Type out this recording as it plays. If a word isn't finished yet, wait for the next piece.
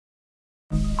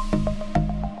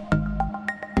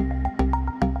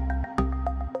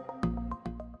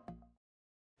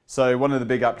So one of the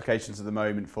big applications at the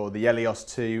moment for the Elios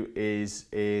 2 is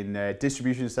in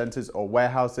distribution centres or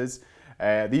warehouses.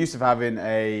 The use of having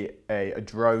a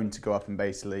drone to go up and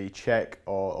basically check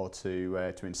or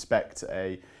to inspect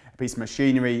a piece of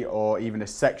machinery or even a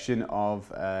section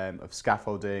of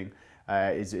scaffolding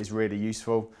is really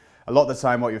useful. A lot of the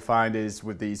time what you'll find is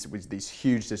with these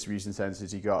huge distribution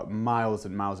centres, you've got miles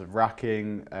and miles of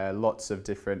racking, lots of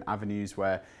different avenues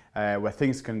where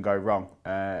things can go wrong.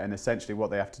 And essentially what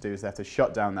they have to do is they have to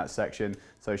shut down that section.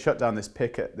 So shut down this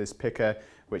picker,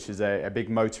 which is a big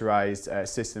motorised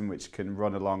system which can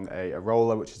run along a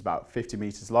roller, which is about 50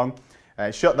 metres long.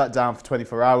 Shut that down for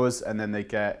 24 hours and then they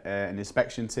get an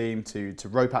inspection team to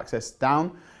rope access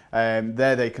down.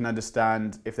 There they can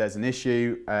understand if there's an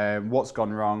issue, what's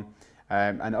gone wrong,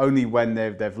 and only when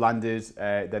they've landed,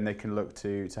 then they can look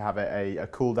to have a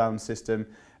cool down system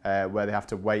where they have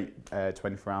to wait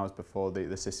 24 hours before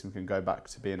the system can go back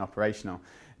to being operational.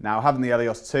 Now, having the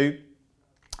Elios 2,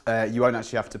 you won't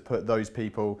actually have to put those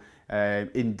people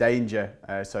in danger,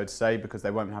 so to say, because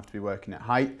they won't have to be working at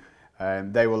height.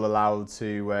 They will allow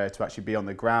to actually be on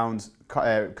the ground,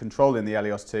 controlling the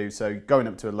Elios 2, so going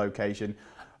up to a location.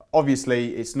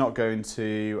 Obviously, it's not going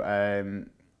to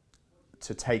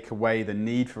take away the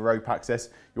need for rope access.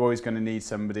 You're always going to need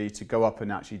somebody to go up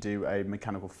and actually do a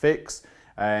mechanical fix.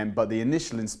 But the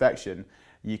initial inspection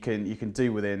you can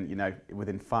do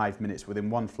within 5 minutes, within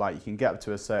one flight. You can get up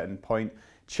to a certain point,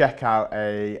 check out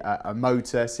a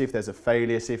motor, see if there's a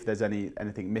failure, see if there's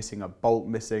anything missing, a bolt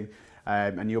missing,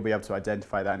 and you'll be able to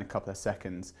identify that in a couple of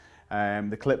seconds.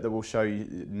 The clip that we'll show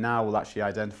you now will actually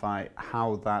identify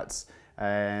how that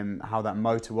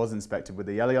motor was inspected with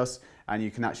the Elios, and you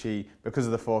can actually, because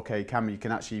of the 4K camera, you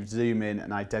can actually zoom in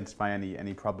and identify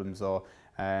any problems or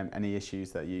any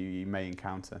issues that you may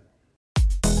encounter.